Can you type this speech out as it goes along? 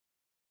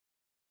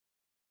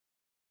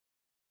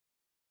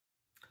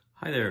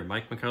Hi there,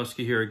 Mike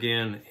Mikowski here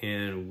again,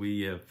 and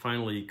we have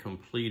finally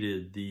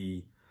completed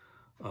the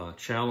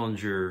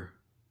Challenger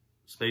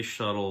space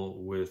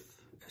shuttle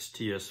with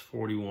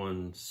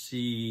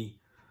STS-41C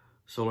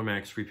Solar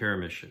Max repair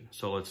mission.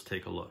 So let's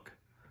take a look.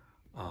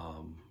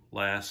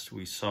 Last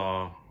we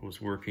saw was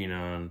working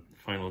on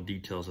final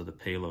details of the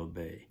payload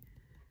bay,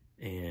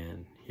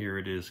 and here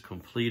it is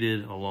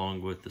completed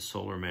along with the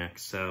Solar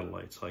Max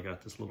satellite. So I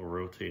got this little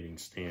rotating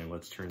stand.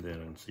 Let's turn that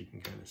on so you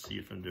can kind of see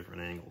it from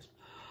different angles.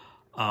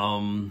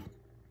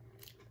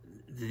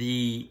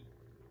 The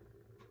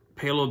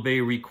payload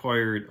bay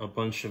required a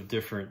bunch of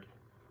different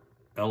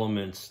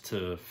elements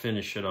to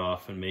finish it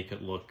off and make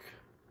it look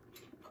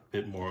a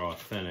bit more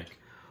authentic.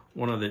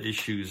 One of the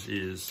issues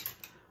is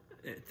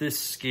at this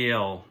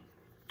scale,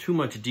 too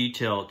much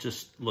detail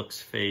just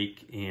looks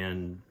fake,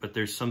 but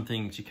there's some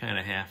things you kind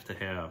of have to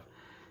have.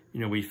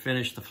 You know, we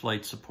finished the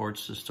flight support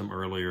system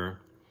earlier.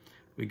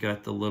 We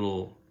got the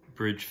little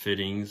bridge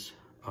fittings.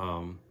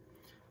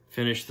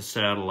 Finished the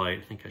satellite.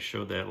 I think I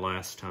showed that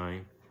last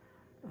time.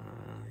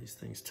 These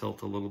things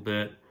tilt a little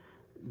bit.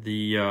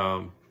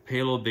 The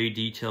payload bay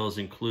details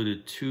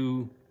included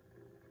two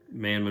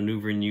man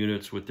maneuvering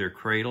units with their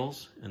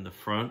cradles in the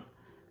front,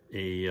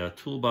 a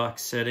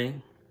toolbox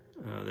setting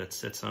that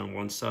sits on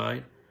one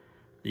side,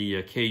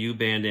 the KU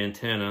band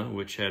antenna,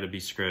 which had to be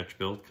scratch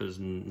built because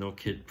no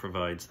kit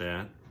provides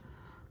that,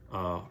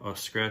 a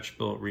scratch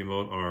built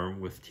remote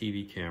arm with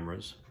TV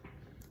cameras,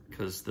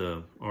 because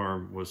the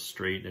arm was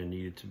straight and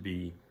needed to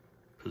be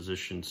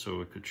positioned so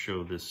it could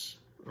show this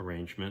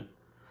arrangement.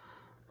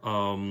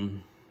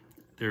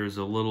 There's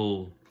a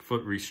little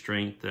foot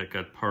restraint that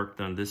got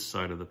parked on this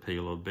side of the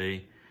payload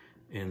bay,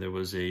 and there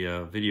was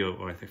a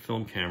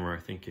film camera,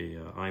 I think a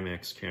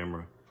IMAX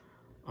camera,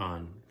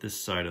 on this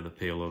side of the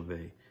payload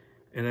bay.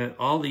 And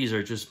all these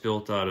are just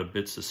built out of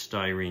bits of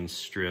styrene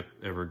strip,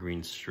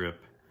 evergreen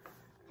strip.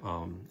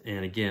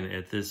 And again,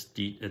 at this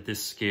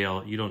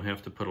scale, you don't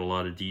have to put a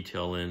lot of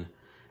detail in.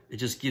 It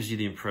just gives you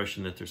the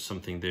impression that there's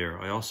something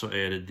there. I also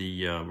added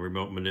the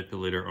remote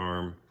manipulator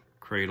arm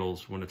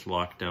cradles when it's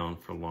locked down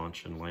for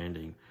launch and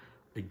landing.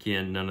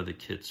 Again, none of the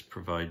kits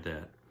provide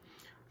that.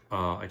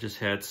 I just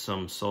had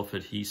some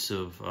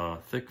self-adhesive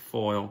thick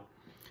foil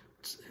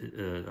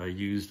I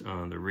used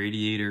on the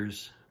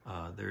radiators.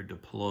 They're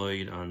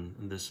deployed on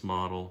this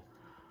model.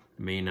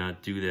 May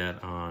not do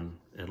that on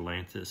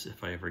Atlantis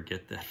if I ever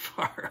get that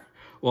far.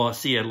 Well,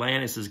 see,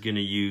 Atlantis is going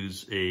to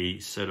use a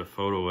set of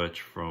photo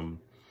etch from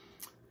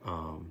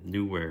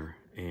Newware,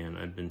 and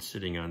I've been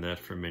sitting on that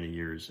for many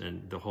years,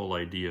 and the whole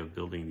idea of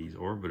building these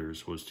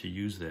orbiters was to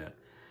use that,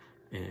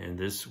 and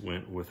this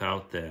went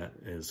without that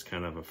as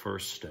kind of a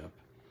first step.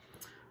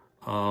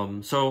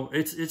 So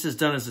it's as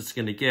done as it's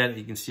going to get.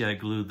 You can see I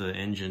glued the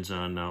engines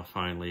on now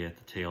finally at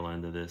the tail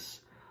end of this.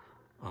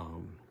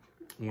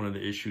 One of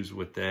the issues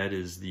with that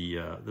is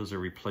those are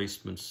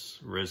replacements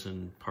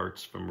resin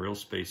parts from real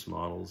space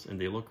models, and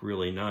they look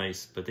really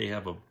nice, but they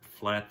have a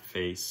flat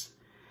face,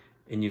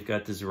 and you've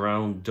got this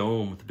round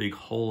dome with a big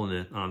hole in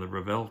it on the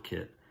Revell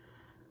kit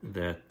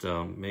that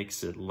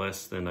makes it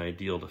less than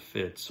ideal to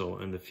fit. So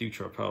in the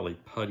future, I'll probably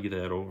putty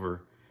that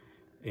over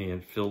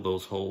and fill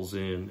those holes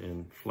in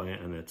and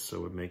flatten it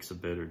so it makes a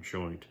better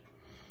joint.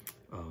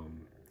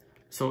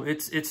 So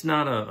it's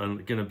not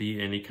going to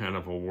be any kind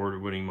of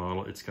award-winning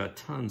model. It's got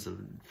tons of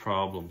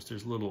problems.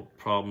 There's little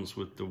problems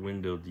with the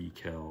window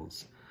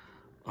decals.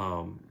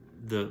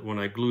 When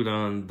I glued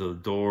on the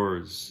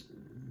doors,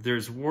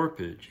 there's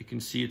warpage. You can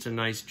see it's a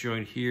nice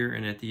joint here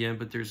and at the end,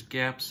 but there's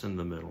gaps in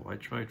the middle. I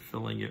tried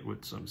filling it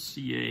with some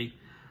CA,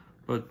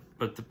 but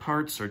the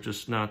parts are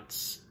just not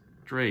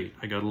straight.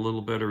 I got a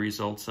little better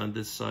results on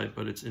this side,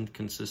 but it's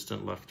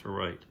inconsistent left to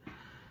right.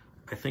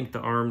 I think the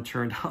arm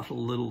turned out a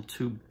little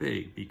too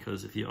big,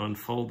 because if you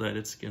unfold that,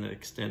 it's going to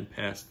extend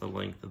past the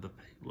length of the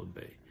payload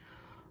bay.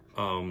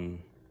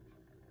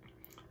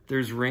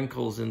 There's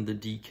wrinkles in the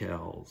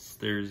decals.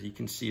 You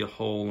can see a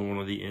hole in one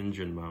of the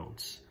engine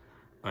mounts.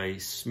 I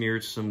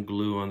smeared some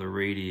glue on the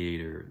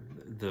radiator.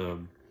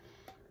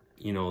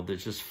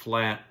 There's just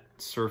flat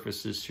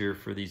surfaces here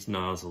for these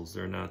nozzles.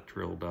 They're not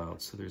drilled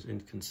out, so there's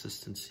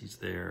inconsistencies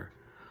there.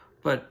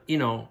 But,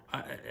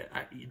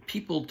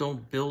 people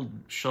don't build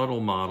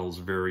shuttle models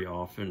very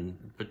often,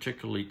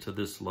 particularly to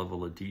this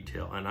level of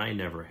detail, and I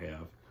never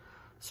have.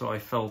 So I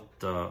felt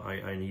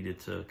I needed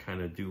to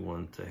kind of do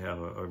one to have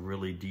a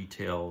really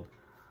detailed,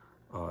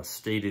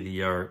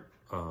 state-of-the-art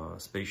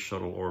space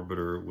shuttle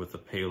orbiter with a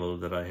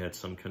payload that I had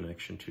some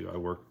connection to. I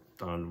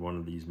worked on one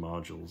of these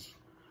modules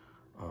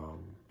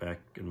back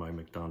in my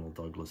McDonnell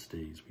Douglas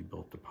days. We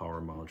built the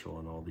power module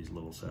and all these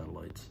little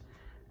satellites.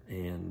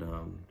 And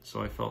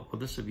so I felt, well,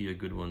 this would be a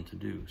good one to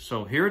do.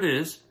 So here it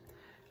is.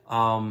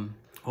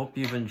 Hope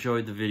you've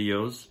enjoyed the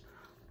videos.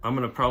 I'm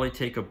going to probably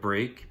take a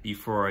break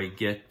before I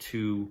get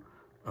to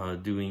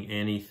doing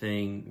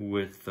anything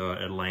with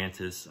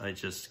Atlantis. I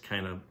just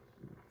kind of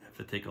have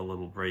to take a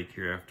little break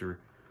here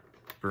after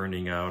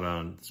burning out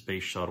on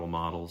space shuttle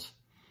models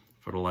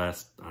for the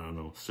last, I don't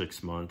know,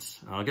 6 months.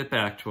 I'll get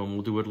back to them.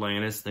 We'll do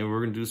Atlantis. Then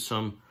we're going to do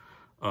some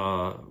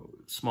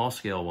small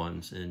scale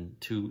ones in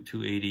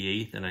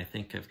 288, and I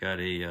think I've got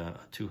a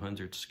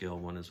 200 scale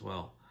one as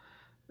well.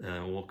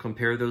 We'll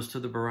compare those to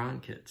the Baran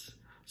kits.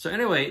 So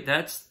anyway,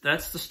 that's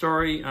the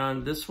story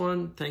on this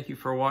one. Thank you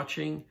for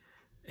watching,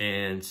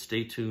 and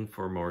stay tuned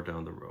for more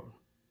down the road.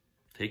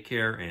 Take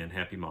care and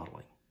happy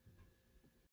modeling.